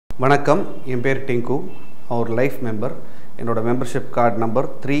வணக்கம், என் பேர் டிங்கு. ஒரு லைஃப் மெம்பர். என்னோட மெம்பர்ஷிப் கார்டு நம்பர்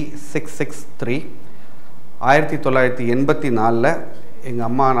 3663. 1984 எங்கள்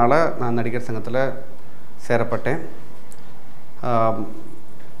அம்மானால் நான் நடிகர் சங்கத்தில் சேரப்பட்டேன்.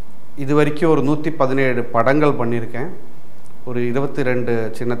 இது வரைக்கும் ஒரு 117 படங்கள் பண்ணியிருக்கேன். ஒரு 22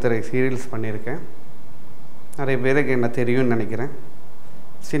 சின்னத்திரை சீரியல்ஸ் பண்ணியிருக்கேன். நிறைய பேருக்கு என்ன தெரியும்னு நினைக்கிறேன்.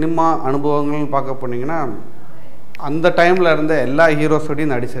 சினிமா அனுபவங்கள்னு பார்க்க போனீங்கன்னா அந்த டைமில் இருந்த எல்லா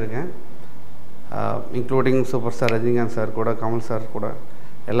ஹீரோஸோடையும் நடிச்சிருக்கேன். Including super star Rajinikanth sir கூட, கமல் சார் கூட,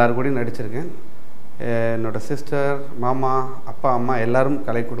 எல்லோரும் கூடயும் நடிச்சிருக்கேன். என்னோடய சிஸ்டர், மாமா, அப்பா, அம்மா எல்லோரும்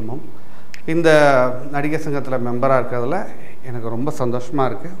கலை குடும்பம். இந்த நடிகர் சங்கத்தில் மெம்பராக இருக்கிறதுல எனக்கு ரொம்ப சந்தோஷமாக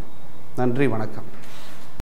இருக்குது. நன்றி, வணக்கம்.